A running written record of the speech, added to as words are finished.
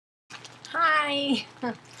Hi,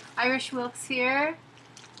 Irish Wilkes here.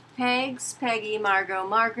 Pegs, Peggy, Margot,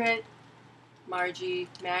 Margaret, Margie,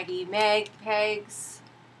 Maggie, Meg, Pegs.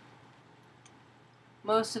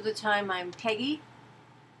 Most of the time I'm Peggy.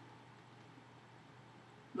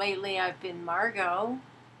 Lately I've been Margot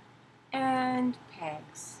and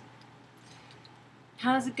Pegs.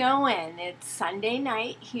 How's it going? It's Sunday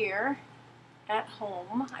night here at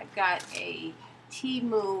home. I've got a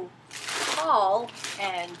TEMU haul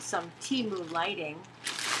and some TEMU lighting.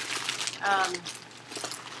 I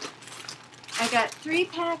got 3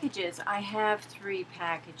 packages. I have 3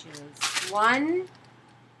 packages. One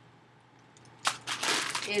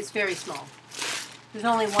is very small. There's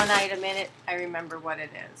only one item in it. I remember what it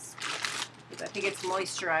is. I think it's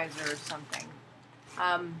moisturizer or something.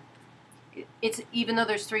 It's even though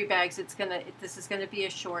there's 3 bags, this is gonna be a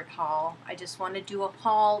short haul. I just want to do a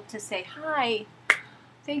haul to say hi.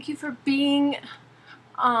 Thank you for being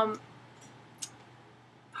part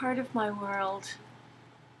of my world.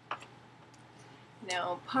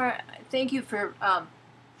 Thank you for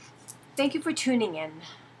tuning in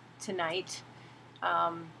tonight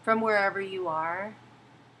from wherever you are.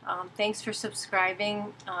 Thanks for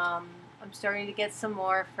subscribing. I'm starting to get some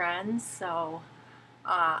more friends, so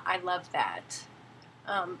I love that.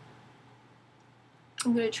 I'm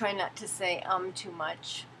going to try not to say too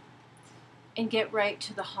much and get right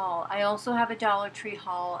to the haul. I also have a Dollar Tree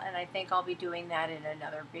haul, and I think I'll be doing that in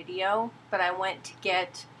another video. But I went to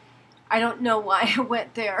get, I don't know why I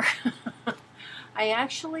went there. I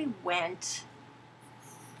actually went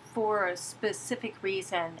for a specific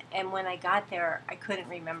reason, and when I got there, I couldn't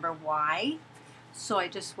remember why. So I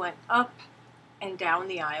just went up and down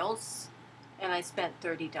the aisles, and I spent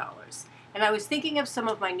 $30. And I was thinking of some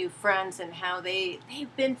of my new friends and how they've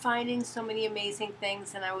been finding so many amazing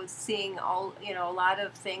things, and I was seeing a lot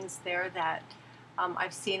of things there that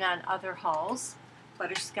I've seen on other hauls.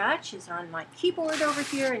 Butterscotch is on my keyboard over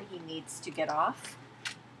here, and he needs to get off.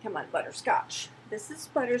 Come on, Butterscotch. This is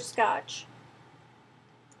Butterscotch.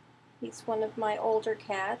 He's one of my older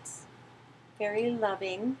cats. Very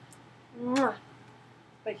loving. Mwah.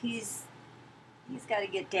 But he's got to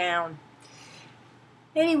get down.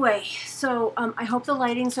 Anyway, so I hope the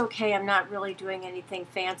lighting's okay. I'm not really doing anything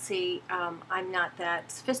fancy. I'm not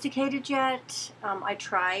that sophisticated yet. I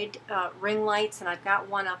tried ring lights, and I've got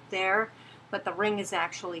one up there, but the ring is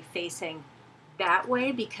actually facing that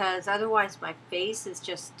way because otherwise my face is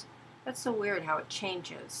just, that's so weird how it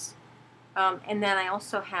changes. And then I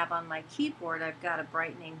also have on my keyboard, I've got a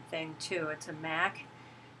brightening thing too. It's a Mac,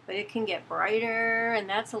 but it can get brighter, and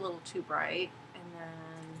that's a little too bright. And then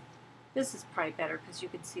this is probably better because you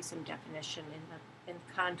can see some definition in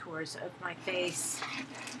the contours of my face.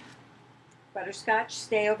 Butterscotch,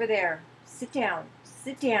 stay over there. Sit down.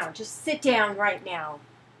 Sit down. Just sit down right now.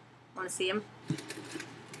 Want to see him?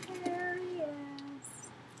 There he is.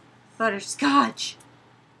 Butterscotch.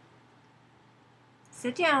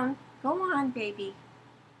 Sit down. Go on, baby.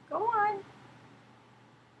 Go on.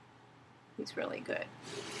 He's really good.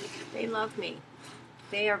 They love me.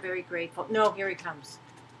 They are very grateful. No, here he comes.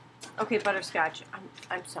 Okay, Butterscotch,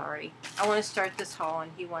 I'm sorry. I want to start this haul,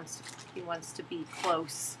 and he wants to be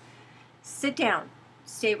close. Sit down.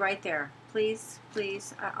 Stay right there. Please,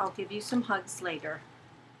 please. I'll give you some hugs later.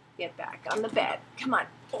 Get back on the bed. Come on.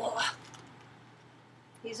 Oh.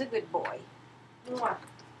 He's a good boy. Go on.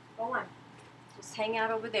 Go on. Just hang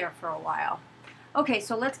out over there for a while. Okay,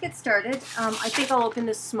 so let's get started. I think I'll open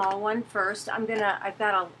this small one first. I've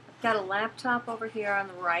got a laptop over here on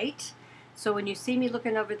the right. So when you see me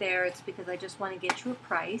looking over there, it's because I just want to get you a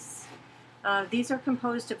price. These are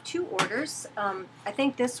composed of 2 orders. I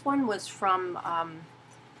think this one was from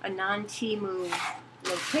a non-TEMU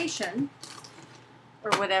location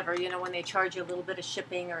or whatever, you know, when they charge you a little bit of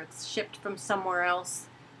shipping or it's shipped from somewhere else.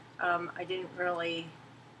 I didn't really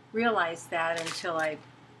realize that until I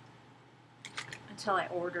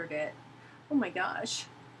ordered it. Oh my gosh.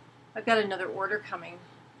 I've got another order coming.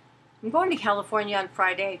 I'm going to California on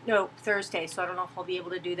Thursday, so I don't know if I'll be able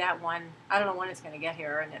to do that one. I don't know when it's going to get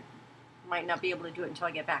here, and it might not be able to do it until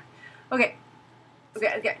I get back. Okay.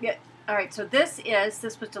 All right, so this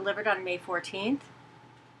was delivered on May 14th.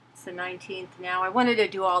 It's the 19th now. I wanted to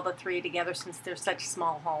do all the 3 together since they're such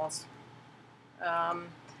small hauls.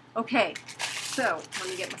 Okay, so let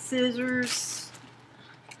me get my scissors.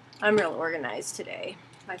 I'm real organized today,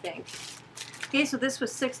 I think. Okay, so this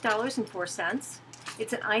was $6.04.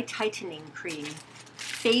 It's an eye tightening cream,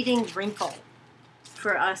 fading wrinkle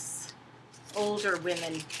for us older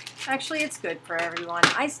women. Actually, it's good for everyone.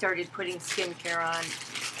 I started putting skincare on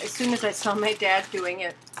as soon as I saw my dad doing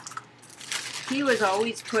it. He was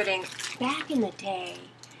always putting, back in the day,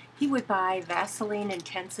 he would buy Vaseline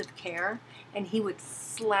Intensive Care, and he would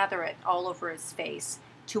slather it all over his face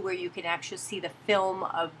to where you can actually see the film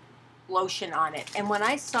of lotion on it. And when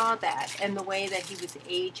I saw that and the way that he was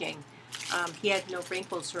aging, he had no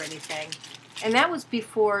wrinkles or anything. And that was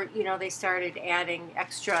before, you know, they started adding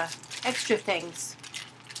extra things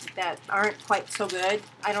that aren't quite so good,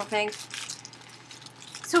 I don't think.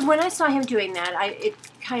 So when I saw him doing that, it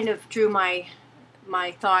kind of drew my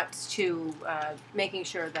thoughts to making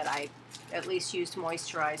sure that I at least used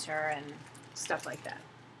moisturizer and stuff like that.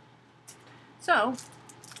 So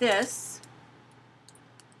this,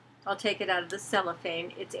 I'll take it out of the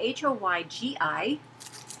cellophane. It's Hoygi,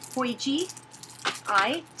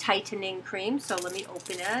 Tightening Cream. So let me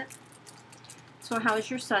open it. So how's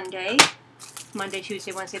your Sunday? Monday,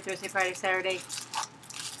 Tuesday, Wednesday, Thursday, Friday, Saturday.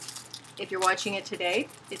 If you're watching it today,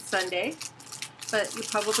 it's Sunday. But you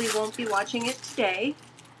probably won't be watching it today.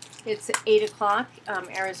 It's 8 o'clock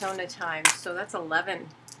Arizona time. So that's 11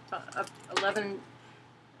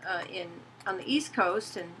 on the East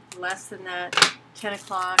Coast, and less than that, 10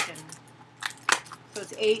 o'clock. And so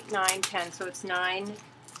it's 8, 9, 10. So it's 9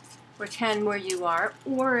 or 10 where you are.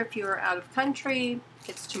 Or if you're out of country,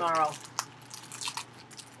 it's tomorrow.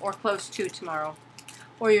 Or close to tomorrow.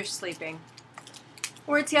 Or you're sleeping.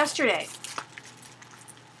 Or it's yesterday.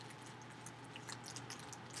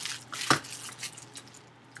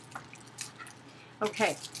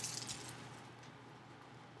 Okay.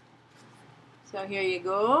 So here you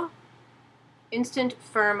go. Instant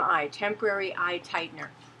Firm Eye, Temporary Eye Tightener.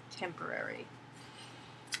 Temporary.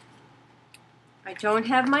 I don't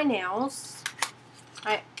have my nails.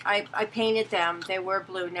 I painted them. They were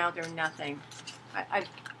blue. Now they're nothing. I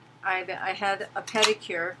had a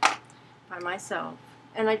pedicure by myself,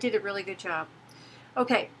 and I did a really good job.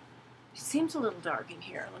 Okay. It seems a little dark in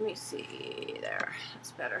here. Let me see. There.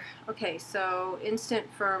 That's better. Okay, so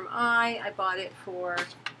Instant Firm Eye. I bought it for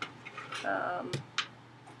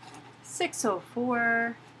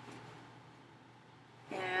 $6.04.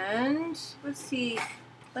 And let's see.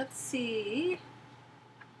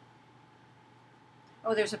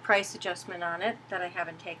 Oh, there's a price adjustment on it that I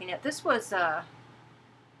haven't taken yet. This was so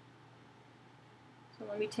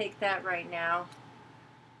let me take that right now.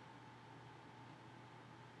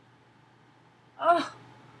 Oh,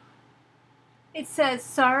 it says,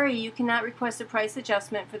 sorry, you cannot request a price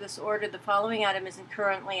adjustment for this order. The following item isn't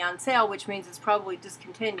currently on sale, which means it's probably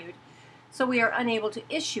discontinued. So we are unable to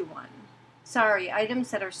issue one. Sorry, items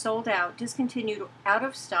that are sold out, discontinued, out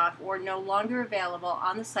of stock, or no longer available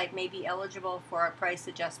on the site may be eligible for a price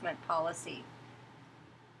adjustment policy.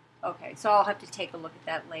 Okay, so I'll have to take a look at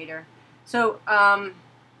that later. So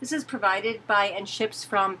this is provided by and ships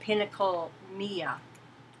from Pinnacle Mia.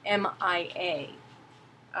 M-I-A.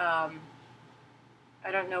 I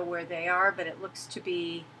don't know where they are, but it looks to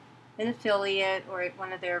be an affiliate or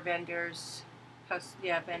one of their vendors.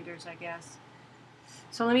 Yeah, vendors, I guess.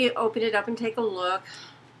 So let me open it up and take a look.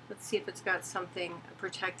 Let's see if it's got something, a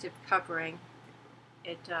protective covering.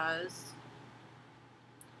 It does.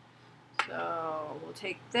 So we'll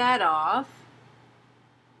take that off.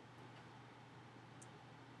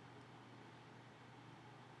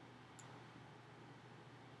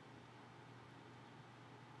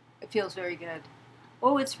 It feels very good.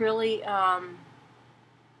 Oh, it's really,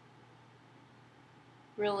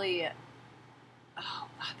 really, oh,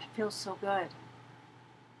 God, that feels so good.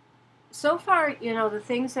 So far, you know, the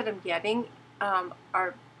things that I'm getting are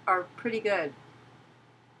pretty good.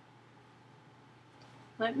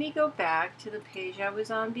 Let me go back to the page I was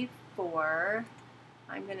on before.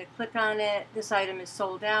 I'm going to click on it. This item is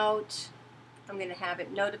sold out. I'm going to have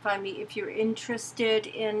it notify me if you're interested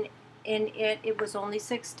in it. It was only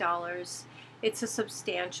 $6. It's a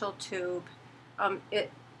substantial tube.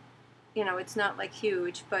 You know, it's not like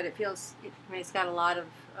huge, but it feels, I mean, it's got a lot of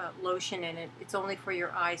lotion in it. It's only for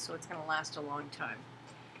your eyes, so it's going to last a long time.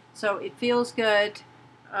 So it feels good.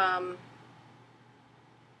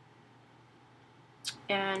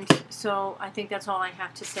 And so I think that's all I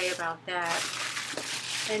have to say about that.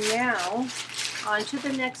 And now, on to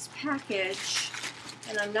the next package.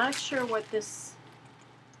 And I'm not sure what this,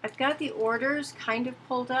 I've got the orders kind of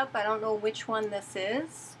pulled up. I don't know which one this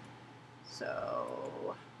is.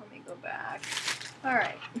 So let me go back. All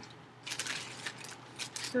right.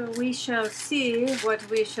 So we shall see what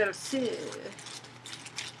we shall see.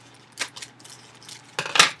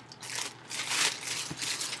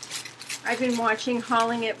 I've been watching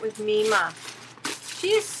Hauling It with Mima.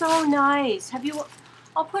 She is so nice. Have you?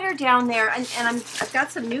 I'll put her down there, and I've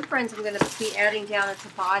got some new friends I'm going to be adding down at the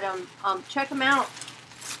bottom. Check them out.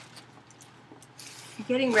 I'm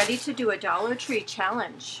getting ready to do a Dollar Tree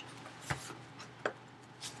challenge.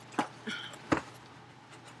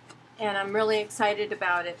 and I'm really excited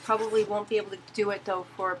about it. Probably won't be able to do it though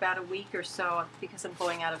for about a week or so because I'm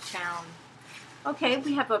going out of town. Okay,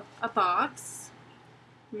 we have a box.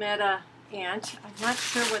 Meta Ant. I'm not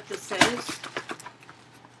sure what this is.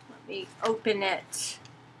 Let me open it.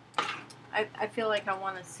 I feel like I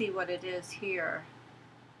want to see what it is here.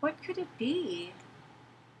 What could it be?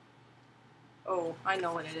 Oh, I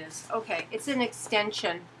know what it is. Okay, it's an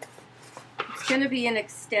extension. It's going to be an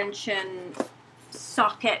extension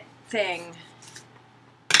socket thing.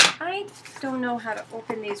 I don't know how to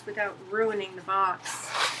open these without ruining the box.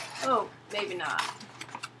 Oh, maybe not.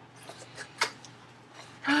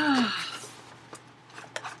 I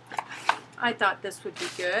thought this would be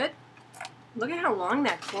good. Look at how long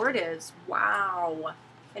that cord is. Wow.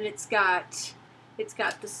 And it's got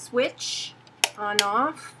the switch on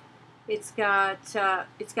off. It's got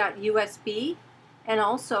USB, and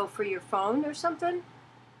also for your phone or something.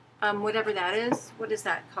 Whatever that is. What is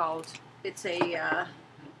that called? It's a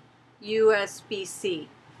USB-C.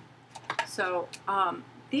 So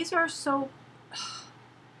these are so,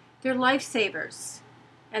 they're lifesavers.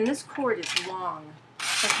 And this cord is long.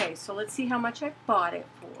 Okay, so let's see how much I bought it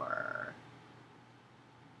for.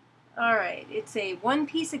 Alright, it's a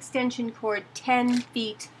one-piece extension cord, 10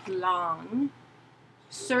 feet long.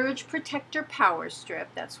 Surge protector power strip.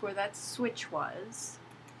 That's where that switch was.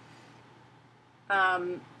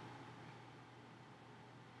 Wall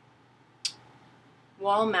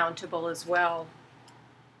mountable as well.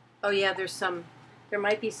 Oh yeah, there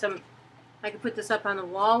might be some, I could put this up on the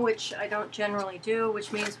wall, which I don't generally do,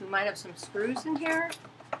 which means we might have some screws in here.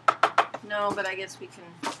 No, but I guess we can,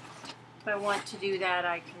 if I want to do that,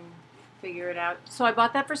 I can figure it out. So I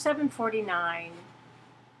bought that for $7.49.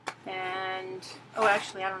 And, oh,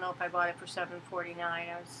 actually, I don't know if I bought it for $7.49.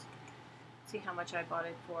 Let's see how much I bought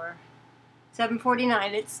it for.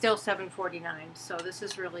 $7.49. It's still $7.49. So this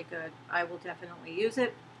is really good. I will definitely use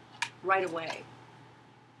it right away.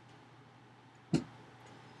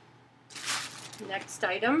 Next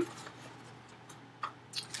item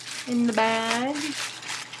in the bag.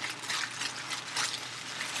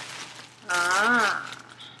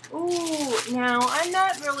 Ooh, now I'm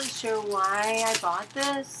not really sure why I bought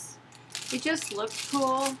this. It just looked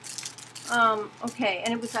cool. Okay,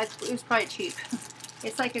 and it was probably cheap.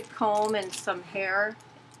 It's like a comb and some hair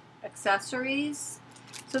accessories.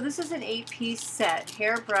 So this is an 8-piece set,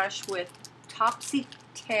 hairbrush with topsy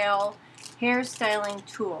tail hairstyling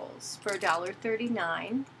tools for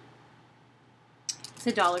 $1.39. It's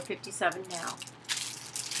 $1.57 now.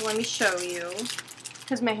 So let me show you,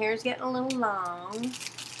 because my hair is getting a little long.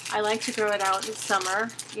 I like to grow it out in summer,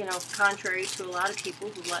 you know, contrary to a lot of people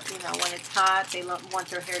who let, you know, when it's hot, they want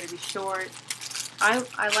their hair to be short. I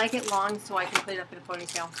like it long so I can put it up in a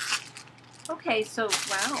ponytail. Okay, so,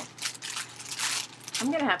 wow. I'm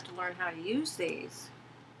going to have to learn how to use these.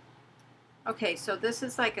 Okay, so this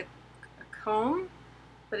is like a comb,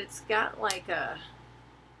 but it's got like a,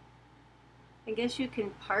 I guess you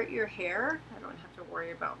can part your hair. I don't have to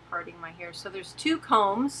worry about parting my hair. So there's two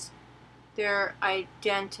combs. They're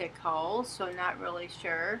identical, so not really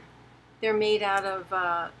sure. They're made out of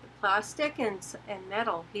plastic and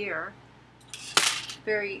metal here.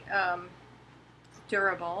 Very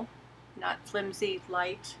durable, not flimsy,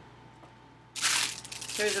 light.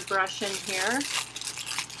 There's a brush in here.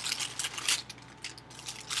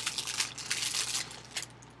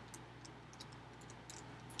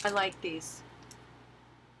 I like these.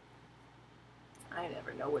 I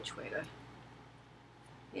never know which way to,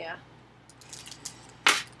 yeah.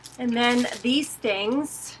 And then these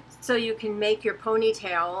things, so you can make your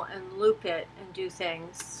ponytail and loop it and do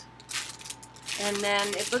things. And then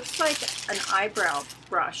it looks like an eyebrow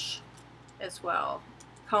brush as well.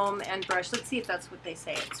 Comb and brush. Let's see if that's what they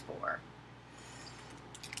say it's for.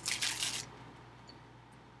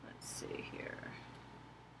 Let's see here.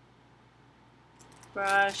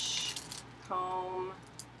 Brush, comb.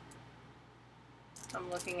 I'm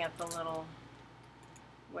looking at the little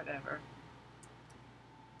whatever.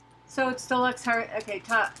 So it's deluxe heart. Okay,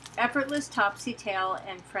 effortless topsy tail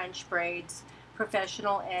and French braids,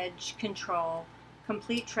 professional edge control,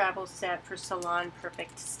 complete travel set for salon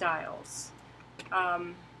perfect styles.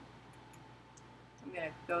 I'm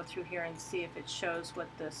gonna go through here and see if it shows what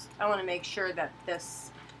this. I want to make sure that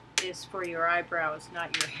this is for your eyebrows,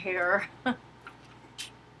 not your hair. I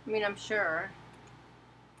mean, I'm sure.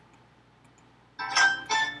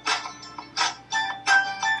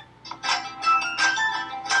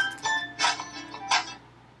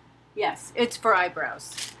 Yes, it's for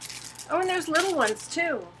eyebrows. Oh, and there's little ones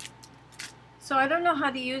too. So I don't know how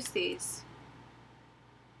to use these.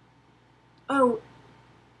 Oh,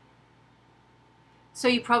 So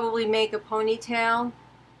you probably make a ponytail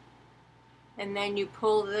and then you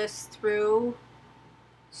pull this through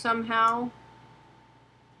somehow.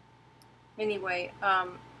 Anyway,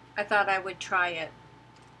 I thought I would try it.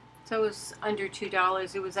 So it was under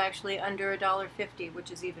 $2. It was actually under $1.50, which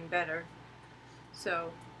is even better.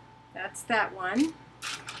 So that's that one.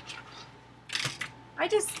 I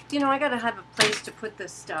just, I gotta have a place to put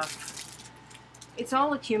this stuff. It's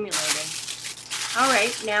all accumulating. All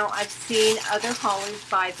right, now I've seen other haulers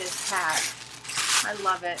buy this hat. I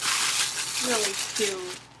love it. Really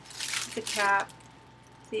cute. The cap.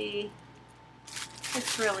 See?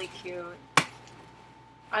 It's really cute.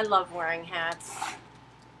 I love wearing hats.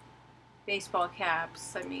 Baseball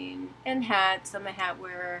caps, and hats. I'm a hat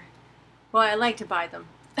wearer. Well, I like to buy them.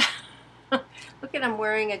 Look at, I'm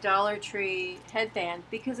wearing a Dollar Tree headband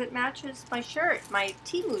because it matches my shirt, my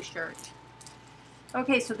TEMU shirt.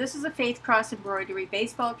 Okay, so this is a Faith Cross embroidery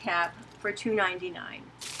baseball cap for $2.99.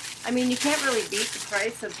 I mean, you can't really beat the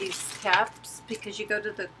price of these caps because you go to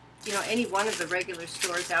the, any one of the regular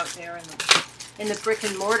stores out there in the brick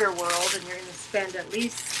and mortar world, and you're going to spend at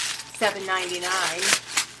least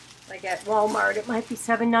 $7.99. Like at Walmart, it might be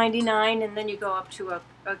 $7.99, and then you go up to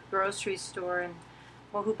a grocery store, and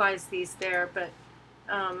well, who buys these there? But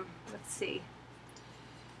let's see,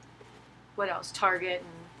 what else? Target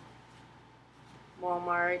and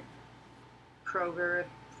Walmart, Kroger,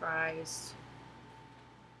 Fry's.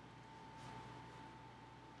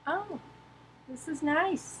 Oh, this is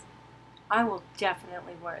nice. I will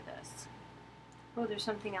definitely wear this. Oh, there's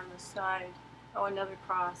something on the side. Oh, another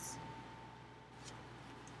cross.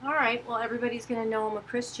 All right, well, everybody's going to know I'm a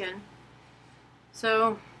Christian.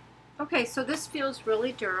 So, okay, so this feels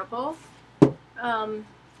really durable. Let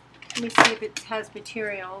me see if it has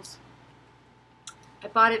materials. I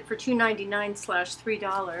bought it for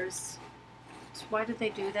 $2.99/$3. So why did they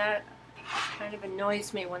do that? It kind of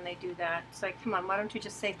annoys me when they do that. It's like, come on, why don't you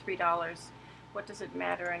just say $3? What does it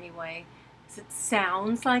matter anyway? Because it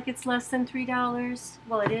sounds like it's less than $3.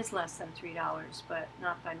 Well, it is less than $3, but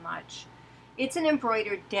not by much. It's an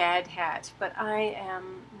embroidered dad hat, but I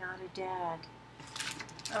am not a dad.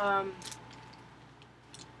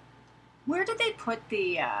 Where did they put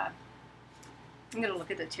the, I'm going to look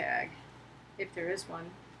at the tag, if there is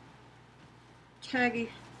one. Tag,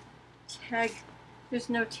 there's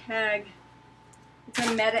no tag. It's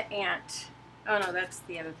a Meta Ant. Oh no, that's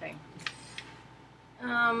the other thing.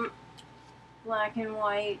 Black and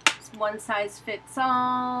white, one size fits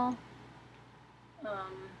all.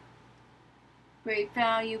 Great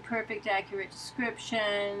value, perfect accurate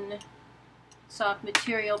description, soft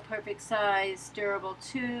material, perfect size, durable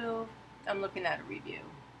too. I'm looking at a review.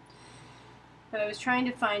 But I was trying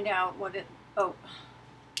to find out what it, oh,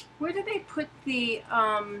 where did they put the,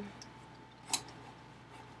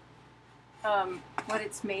 what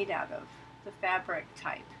it's made out of, the fabric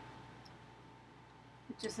type.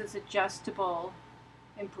 It just says adjustable,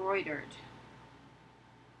 embroidered.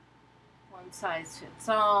 One size fits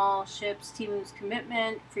all, ships, TEMU's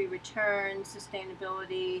commitment, free return,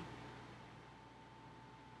 sustainability.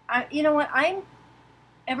 You know what,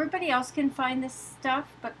 everybody else can find this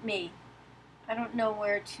stuff but me. I don't know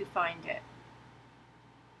where to find it.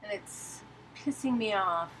 And it's pissing me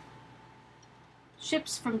off.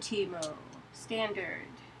 Ships from TEMU, standard.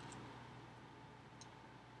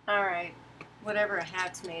 Alright, whatever a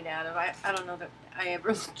hat's made out of. I don't know that I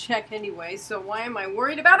ever check anyway, so why am I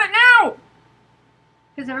worried about it now?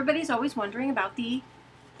 Because everybody's always wondering about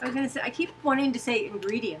I keep wanting to say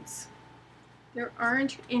ingredients. There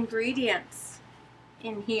aren't ingredients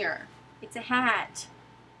in here. It's a hat.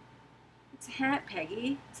 It's a hat,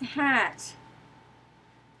 Peggy. It's a hat.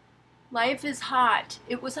 Life is hot.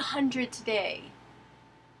 It was 100 today.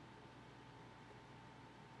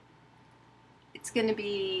 It's going to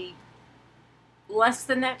be less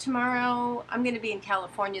than that tomorrow. I'm going to be in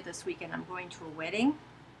California this weekend. I'm going to a wedding.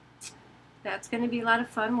 That's going to be a lot of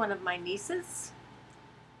fun. One of my nieces.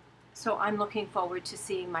 So I'm looking forward to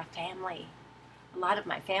seeing my family. A lot of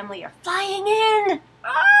my family are flying in.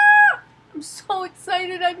 Ah! I'm so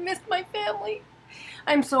excited. I've missed my family.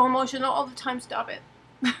 I'm so emotional all the time. Stop it.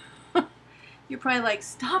 You're probably like,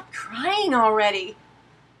 stop crying already.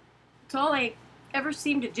 It's all I ever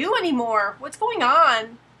seem to do anymore. What's going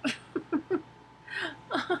on?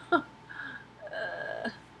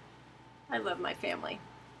 I love my family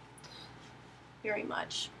very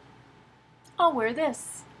much. I'll wear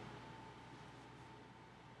this.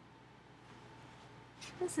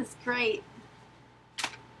 This is great.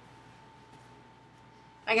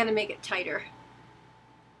 I gotta make it tighter.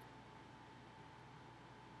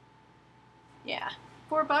 Yeah,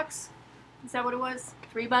 $4. Is that what it was?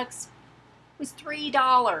 $3? was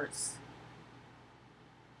 $3.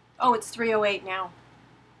 Oh, it's $3.08 now.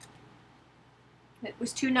 It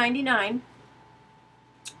was $2.99.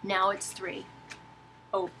 Now it's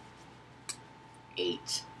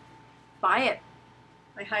 $3.08. Buy it.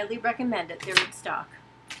 I highly recommend it. They're in stock.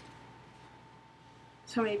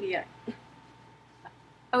 So maybe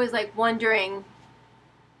I was like wondering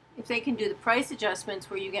if they can do the price adjustments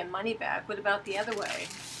where you get money back. What about the other way?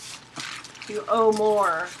 You owe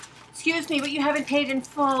more. Excuse me, but you haven't paid in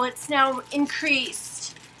full. It's now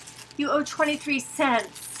increased. You owe 23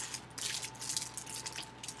 cents.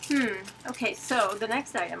 Okay, so the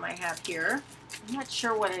next item I have here, I'm not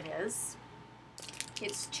sure what it is.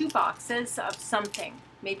 It's 2 boxes of something.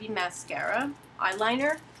 Maybe mascara,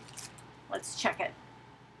 eyeliner. Let's check it.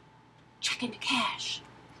 Check into cash.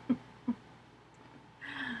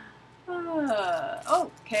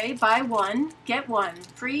 Okay, buy one, get one.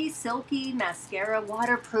 Free silky mascara,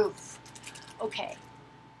 waterproof. Okay.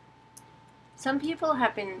 Some people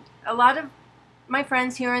have been, a lot of my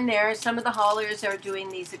friends here and there, some of the haulers are doing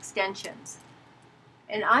these extensions.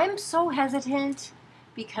 And I'm so hesitant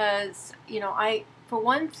because, you know, for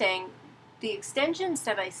one thing, the extensions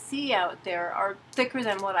that I see out there are thicker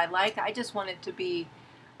than what I like. I just want it to be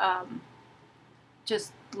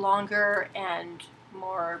just longer and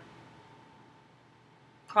more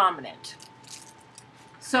prominent.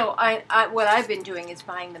 So what I've been doing is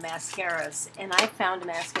buying the mascaras, and I found a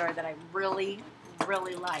mascara that I really,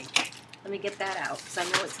 really like. Let me get that out because I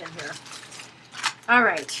know it's in here. All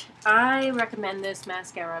right, I recommend this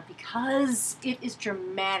mascara because it is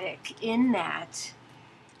dramatic in that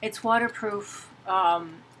it's waterproof,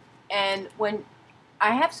 and when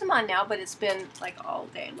I have some on now, but it's been like all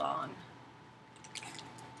day long.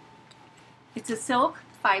 It's a silk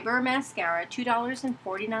fiber mascara,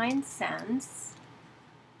 $2.49.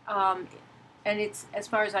 And it's, as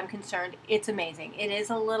far as I'm concerned, it's amazing. It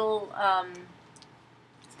is a little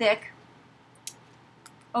thick.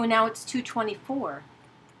 Oh, now it's $2.24.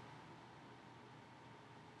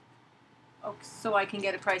 Oh, so I can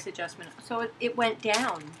get a price adjustment. So it went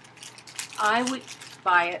down. I would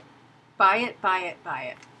buy it. Buy it, buy it, buy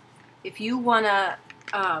it. If you want to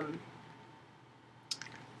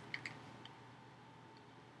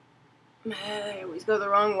I always go the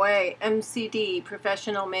wrong way. MCD,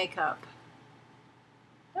 professional makeup.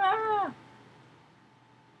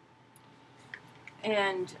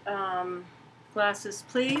 And glasses,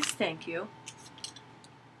 please. Thank you.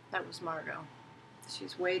 That was Margot.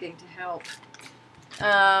 She's waiting to help.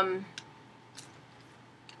 I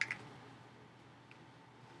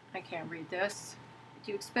can't read this.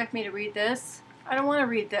 Do you expect me to read this? I don't want to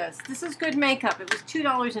read this. This is good makeup. It was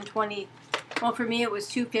 $2.20. Well, for me it was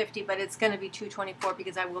 $2.50, but it's going to be $2.24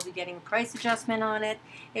 because I will be getting a price adjustment on it.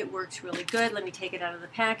 It works really good. Let me take it out of the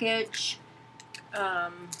package.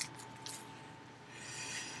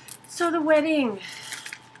 So the wedding.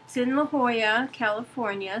 It's in La Jolla,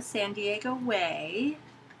 California, San Diego Way.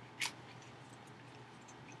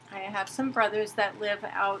 I have some brothers that live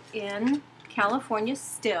out in California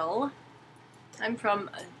still. I'm from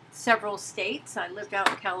several states. I lived out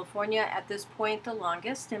in California at this point the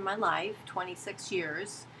longest in my life, 26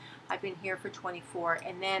 years. I've been here for 24,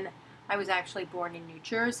 and then I was actually born in New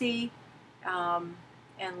Jersey and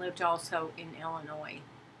lived also in Illinois.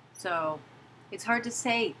 So it's hard to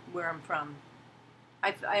say where I'm from.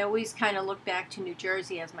 I always kind of look back to New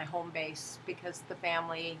Jersey as my home base because the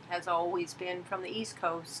family has always been from the East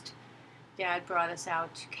Coast. Dad brought us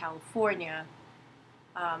out to California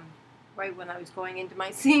right when I was going into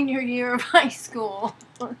my senior year of high school.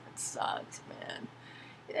 That sucked, man.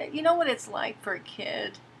 You know what it's like for a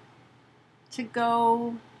kid to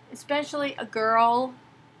go, especially a girl,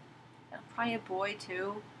 probably a boy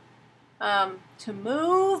too, to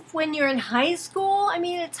move when you're in high school? I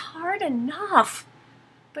mean, it's hard enough.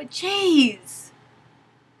 But geez,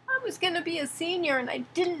 I was going to be a senior and I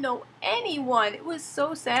didn't know anyone. It was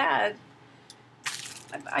so sad.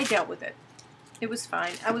 I dealt with it. It was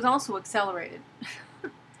fine. I was also accelerated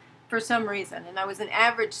for some reason. And I was an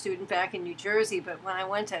average student back in New Jersey. But when I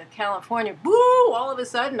went to California, boo, all of a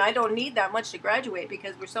sudden I don't need that much to graduate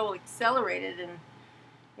because we're so accelerated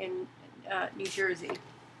in New Jersey.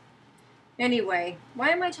 Anyway,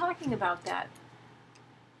 why am I talking about that?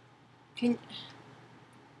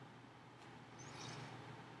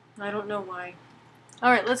 I don't know why.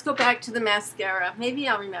 All right, let's go back to the mascara. Maybe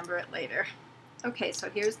I'll remember it later. Okay, so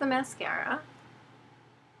here's the mascara.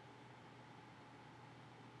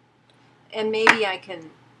 And maybe I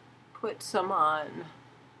can put some on.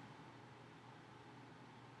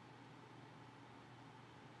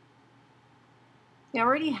 I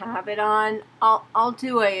already have it on. I'll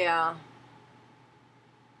do a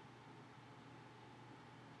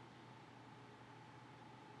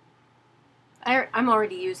I'm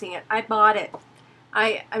already using it. I bought it.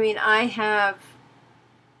 I mean, I have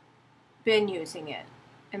been using it,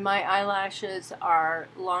 and my eyelashes are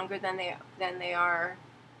longer than they are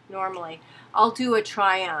normally. I'll do a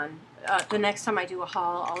try on. The next time I do a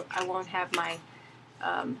haul, I won't have my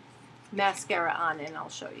mascara on, and I'll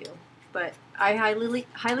show you. But I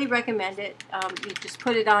highly recommend it. You just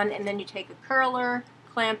put it on, and then you take a curler,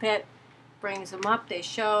 clamp it, brings them up. They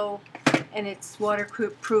show, and it's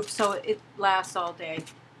waterproof, so it lasts all day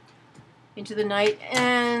into the night,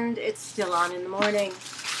 and it's still on in the morning.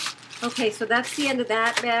 Okay, so that's the end of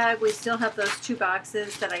that bag. We still have those 2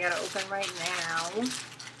 boxes that I gotta open right now, and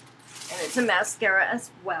it's a mascara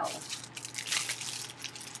as well.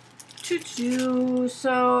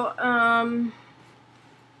 So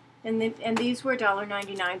and these were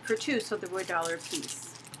 $1.99 for 2, so they were $1 a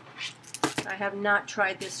piece. I have not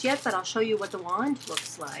tried this yet, but I'll show you what the wand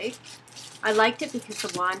looks like. I liked it because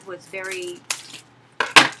the wand was very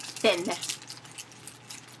thin.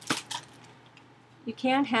 You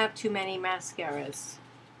can't have too many mascaras,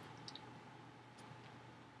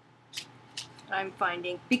 I'm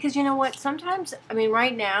finding. Because you know what? Sometimes, I mean,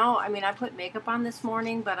 right now, I mean, I put makeup on this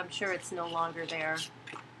morning, but I'm sure it's no longer there.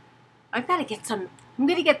 I've got to get some, I'm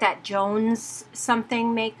going to get that Jones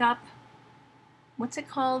something makeup. What's it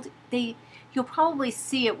called? You'll probably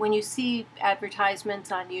see it when you see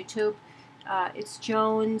advertisements on YouTube. It's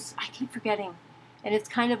Jones, I keep forgetting. And it's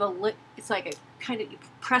kind of it's like a kind of, you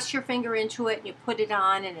press your finger into it and you put it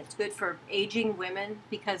on, and it's good for aging women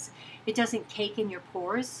because it doesn't cake in your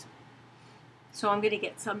pores. So I'm going to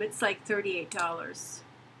get some. It's like $38,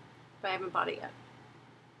 but I haven't bought it yet.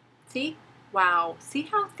 See? Wow. See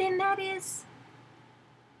how thin that is?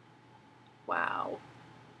 Wow.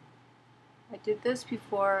 I did this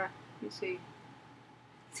before. You see?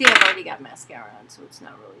 See, I've already got mascara on, so it's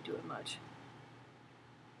not really doing much.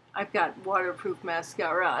 I've got waterproof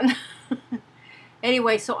mascara on.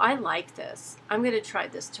 Anyway, so I like this. I'm going to try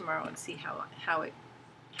this tomorrow and see how I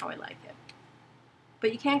like it.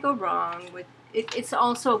 But you can't go wrong with it. It's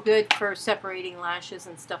also good for separating lashes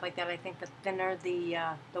and stuff like that. I think the thinner the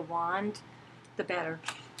wand, the better.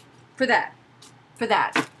 For that.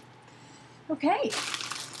 Okay.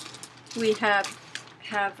 We have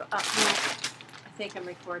I think I'm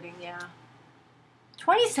recording, yeah.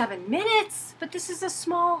 27 minutes, but this is a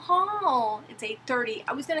small haul. It's 8:30.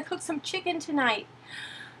 I was going to cook some chicken tonight.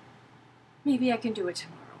 Maybe I can do it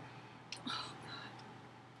tomorrow. Oh,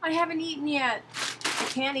 God. I haven't eaten yet. I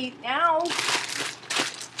can't eat now. All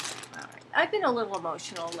right. I've been a little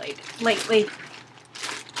emotional lately.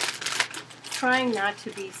 Trying not to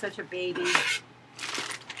be such a baby.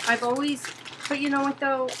 But you know what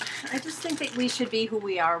though? I just think that we should be who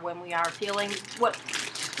we are when we are feeling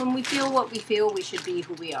when we feel what we feel, we should be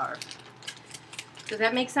who we are. Does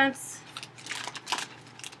that make sense?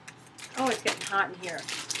 Oh, it's getting hot in here.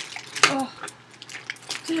 Oh,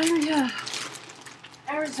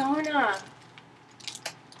 Arizona.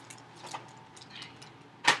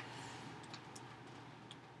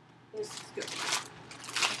 This is good.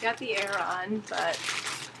 I've got the air on, but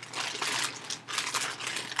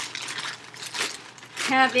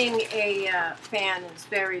having a fan is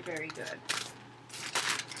very, very good.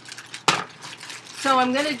 So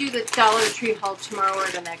I'm going to do the Dollar Tree haul tomorrow or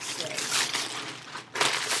the next day.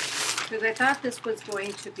 Because I thought this was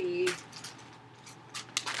going to be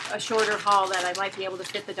a shorter haul that I might be able to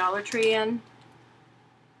fit the Dollar Tree in.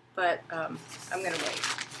 But I'm going to wait.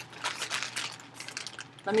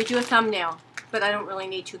 Let me do a thumbnail. But I don't really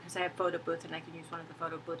need to because I have photo booth and I can use one of the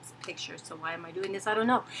photo booth's pictures. So why am I doing this? I don't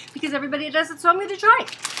know. Because everybody does it, so I'm going to try.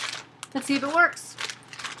 Let's see if it works.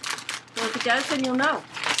 Well, if it does, then you'll know.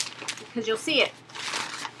 Because you'll see it.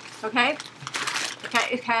 Okay?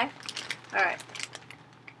 Okay? Alright.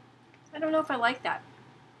 I don't know if I like that.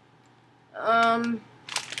 Nah,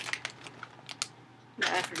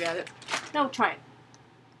 forget it. No, try it.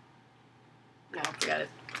 No, forget it.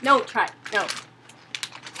 No, try it. No.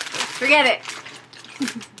 Forget it.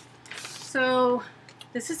 So,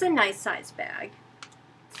 this is a nice size bag.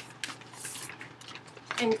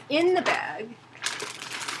 And in the bag,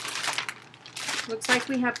 looks like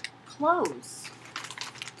we have clothes.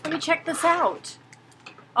 Let me check this out.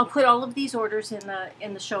 I'll put all of these orders in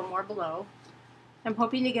the show more below. I'm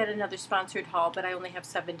hoping to get another sponsored haul, but I only have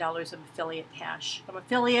 $7 of affiliate cash. I'm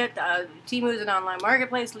affiliate. TEMU is an online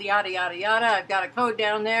marketplace. Yada yada yada. I've got a code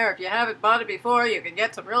down there. If you haven't bought it before, you can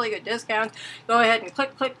get some really good discounts. Go ahead and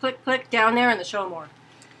click, click, click, click down there in the show more.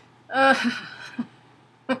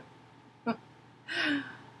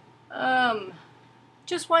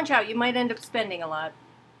 Just watch out. You might end up spending a lot.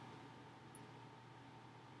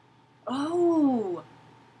 Oh,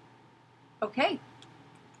 Okay.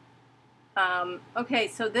 Okay,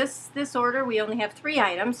 so this order, we only have 3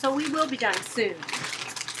 items, so we will be done soon.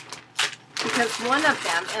 Because one of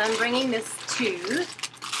them, and I'm bringing this to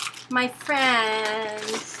my friend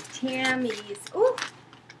Tammy's. Ooh!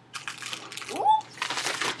 Ooh!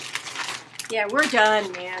 Yeah, we're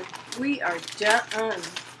done, man. We are done.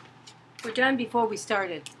 We're done before we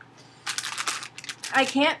started. I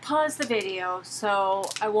can't pause the video, so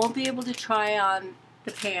I won't be able to try on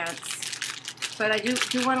the pants. But I do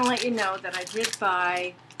want to let you know that I did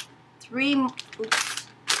buy 3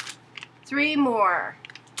 more.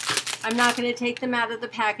 I'm not going to take them out of the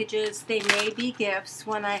packages. They may be gifts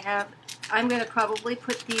when I'm going to probably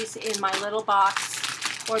put these in my little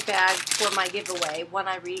box or bag for my giveaway when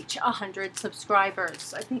I reach 100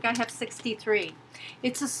 subscribers. I think I have 63.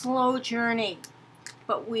 It's a slow journey,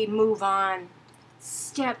 but we move on.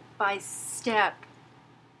 Step by step,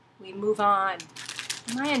 we move on.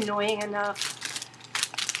 Am I annoying enough?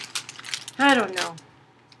 I don't know.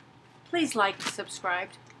 Please like and subscribe.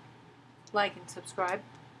 Like and subscribe.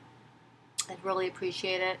 I'd really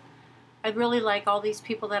appreciate it. I'd really like all these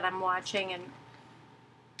people that I'm watching, and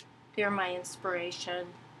they're my inspiration.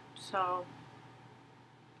 So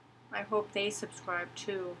I hope they subscribe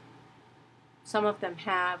too. Some of them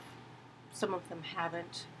have, some of them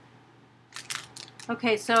haven't.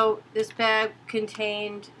 Okay, so this bag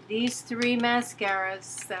contained these 3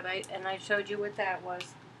 mascaras that I showed you what that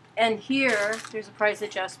was. And here, there's a price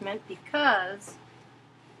adjustment because,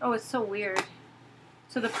 oh, it's so weird.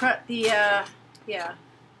 So yeah.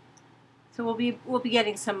 So we'll be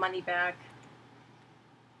getting some money back.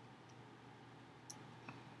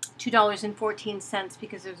 $2.14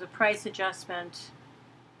 because there's a price adjustment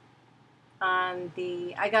on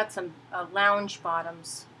the. I got some lounge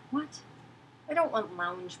bottoms. What? I don't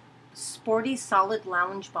want sporty, solid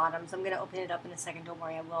lounge bottoms. I'm going to open it up in a second. Don't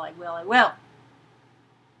worry, I will.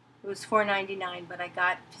 It was $4.99, but I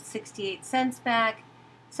got 68 cents back,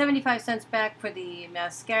 75 cents back for the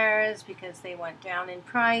mascaras because they went down in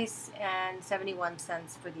price, and 71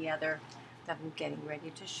 cents for the other that I'm getting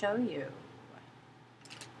ready to show you.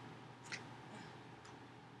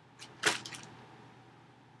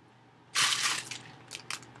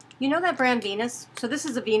 You know that brand Venus? So this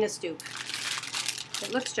is a Venus dupe.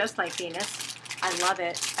 It looks just like Venus. I love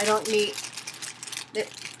it. I don't need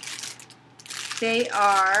it. They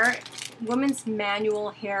are women's manual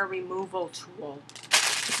hair removal tool.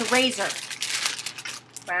 It's a razor.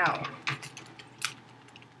 Wow.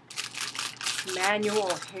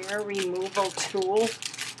 Manual hair removal tool.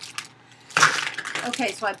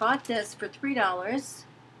 Okay, so I bought this for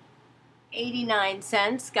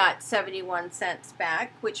 $3.89. Got 71 cents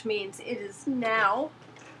back, which means it is now.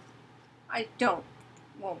 I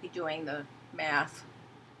won't be doing the math.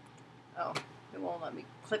 Oh, it won't let me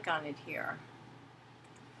click on it here.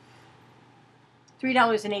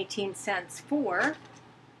 $3.18 for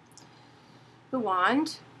the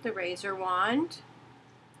wand, the razor wand,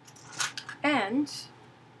 and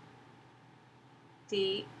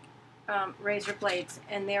the razor blades.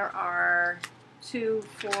 And there are 2,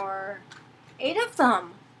 4, 8 of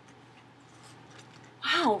them.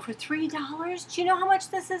 Wow, for $3? Do you know how much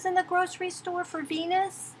this is in the grocery store for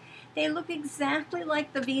Venus? They look exactly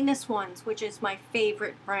like the Venus ones, which is my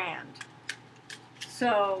favorite brand.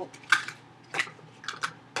 So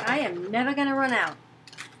I am never going to run out.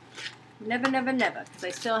 Never, never, never, because I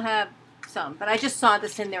still have some. But I just saw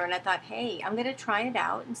this in there and I thought, hey, I'm going to try it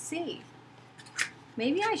out and see.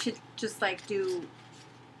 Maybe I should just like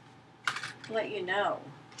let you know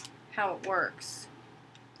how it works.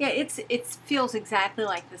 Yeah, it feels exactly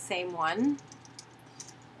like the same one.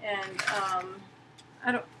 And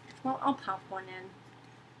I'll pop one in.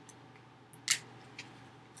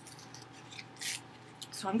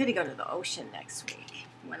 So I'm going to go to the ocean next week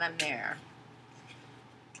when I'm there.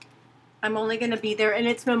 I'm only going to be there, and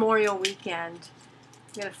it's Memorial Weekend.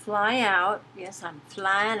 I'm going to fly out. Yes, I'm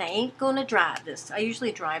flying. I ain't going to drive this. I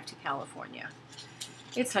usually drive to California.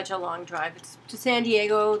 It's such a long drive. It's to San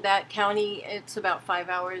Diego, that county, it's about 5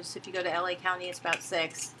 hours. If you go to LA County, it's about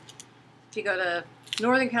 6. If you go to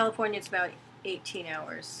Northern California, it's about 18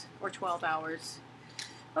 hours or 12 hours.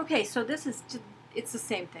 Okay, so this is, it's the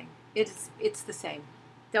same thing. It's the same.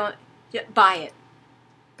 Don't buy it.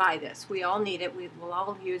 Buy this. We all need it. We will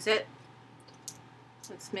all use it.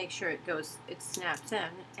 Let's make sure it snaps in,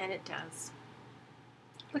 and it does.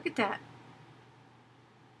 Look at that.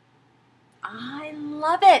 I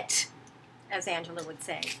love it, as Angela would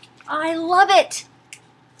say. I love it,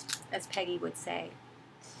 as Peggy would say.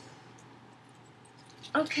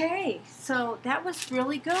 Okay, so that was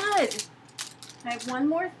really good. I have one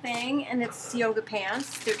more thing, and it's yoga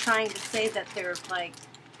pants. They're trying to say that they're like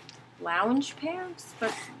lounge pants,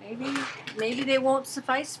 but maybe they won't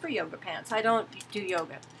suffice for yoga pants. I don't do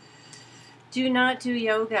yoga. Do not do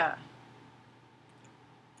yoga.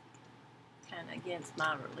 Kind of against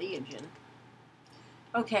my religion.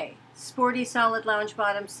 Okay, sporty solid lounge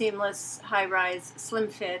bottom, seamless, high-rise, slim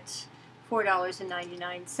fit,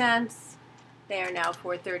 $4.99. They are now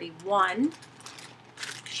 $4.31.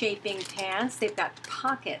 Shaping pants. They've got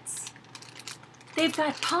pockets. They've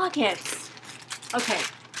got pockets. Okay,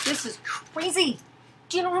 this is crazy.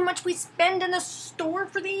 Do you know how much we spend in the store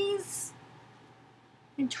for these?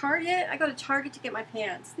 In Target? I go to Target to get my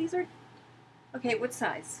pants. These are... Okay, what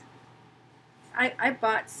size? I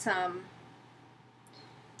bought some...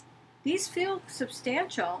 These feel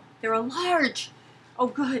substantial. They're a large. Oh,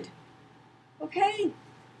 good. Okay.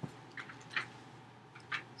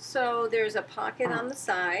 So there's a pocket on the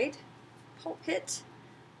side. Pocket.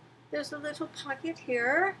 There's a little pocket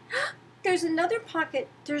here. There's another pocket.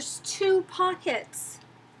 There's two pockets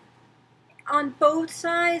on both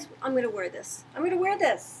sides. I'm going to wear this. I'm going to wear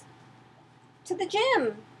this to the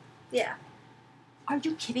gym. Yeah. Are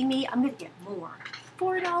you kidding me? I'm going to get more.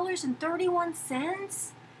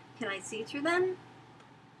 $4.31? Can I see through them?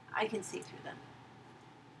 I can see through them.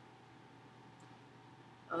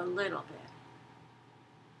 A little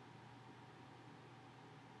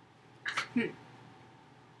bit.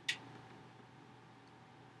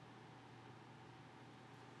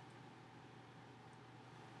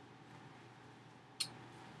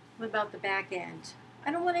 What about the back end?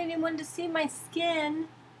 I don't want anyone to see my skin.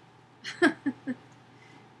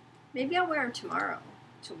 Maybe I'll wear them tomorrow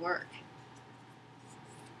to work.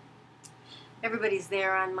 Everybody's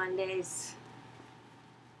there on Mondays.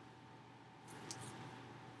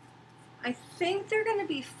 I think they're going to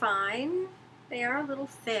be fine. They are a little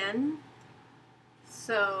thin.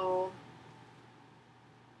 So,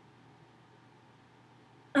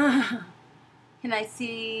 can I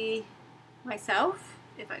see myself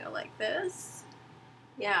if I go like this?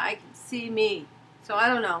 Yeah, I can see me. So I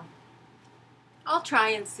don't know. I'll try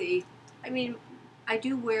and see. I mean, I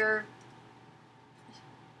do wear...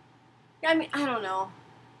 I mean, I don't know.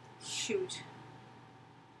 Shoot.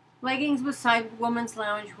 Leggings with side woman's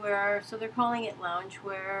loungewear, so they're calling it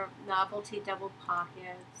loungewear. Novelty double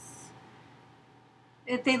pockets.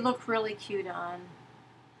 They look really cute on.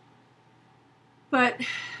 But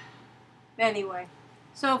anyway,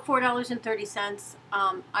 so $4.30.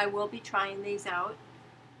 I will be trying these out.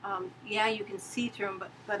 Yeah, you can see through them,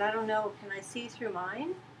 but I don't know. Can I see through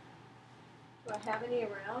mine? Do I have any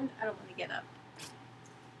around? I don't want to get up.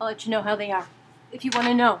 I'll let you know how they are. If you want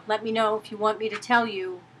to know, let me know. If you want me to tell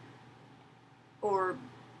you or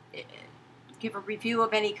give a review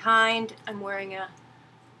of any kind, I'm wearing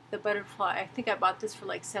the butterfly. I think I bought this for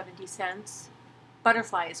like 70 cents.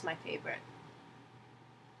 Butterfly is my favorite.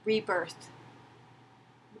 Rebirth.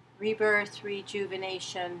 Rebirth,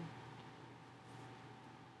 rejuvenation,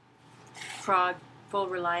 frog, full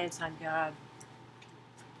reliance on God.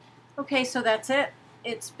 Okay, so that's it.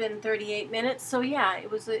 It's been 38 minutes. So yeah, it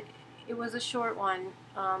was a short one,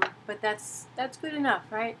 but that's good enough,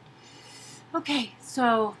 right? Okay,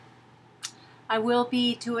 so I will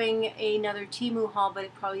be doing another TEMU haul, but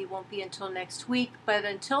it probably won't be until next week. But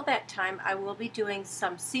until that time, I will be doing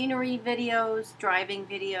some scenery videos, driving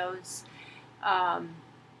videos. I'll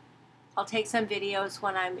take some videos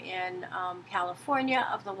when I'm in California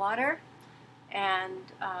of the water.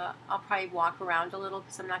 And I'll probably walk around a little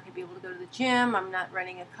because I'm not going to be able to go to the gym. I'm not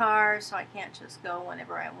renting a car, so I can't just go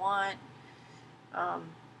whenever I want.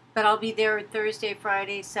 But I'll be there Thursday,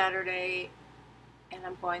 Friday, Saturday, and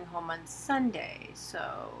I'm going home on Sunday.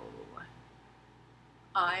 So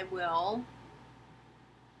I will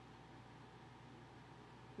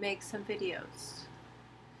make some videos.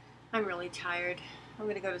 I'm really tired. I'm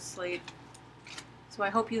going to go to sleep. So I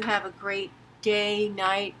hope you have a great day,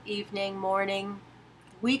 night, evening, morning,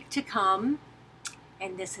 week to come.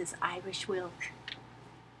 And this is Irish Wilk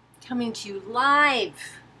coming to you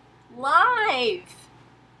live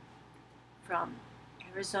from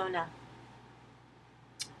Arizona.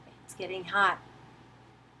 It's getting hot.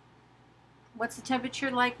 What's the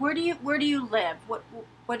temperature like? Where do you live? What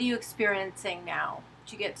are you experiencing now?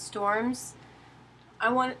 Did you get storms? I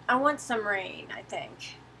want some rain, I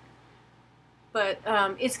think. But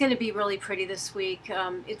it's going to be really pretty this week.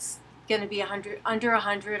 It's going to be under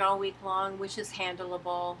 100 all week long, which is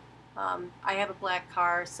handleable. I have a black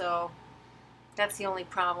car, so that's the only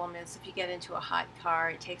problem is if you get into a hot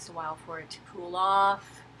car, it takes a while for it to cool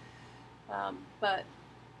off. But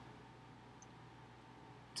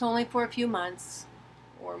it's only for a few months.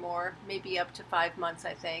 or more, maybe up to 5 months,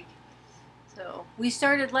 I think. So we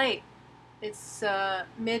started late. It's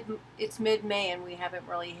mid-May and we haven't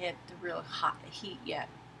really hit the real hot heat yet.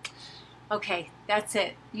 Okay, that's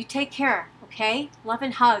it. You take care, okay? Love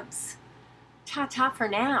and hugs. Ta-ta for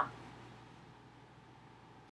now.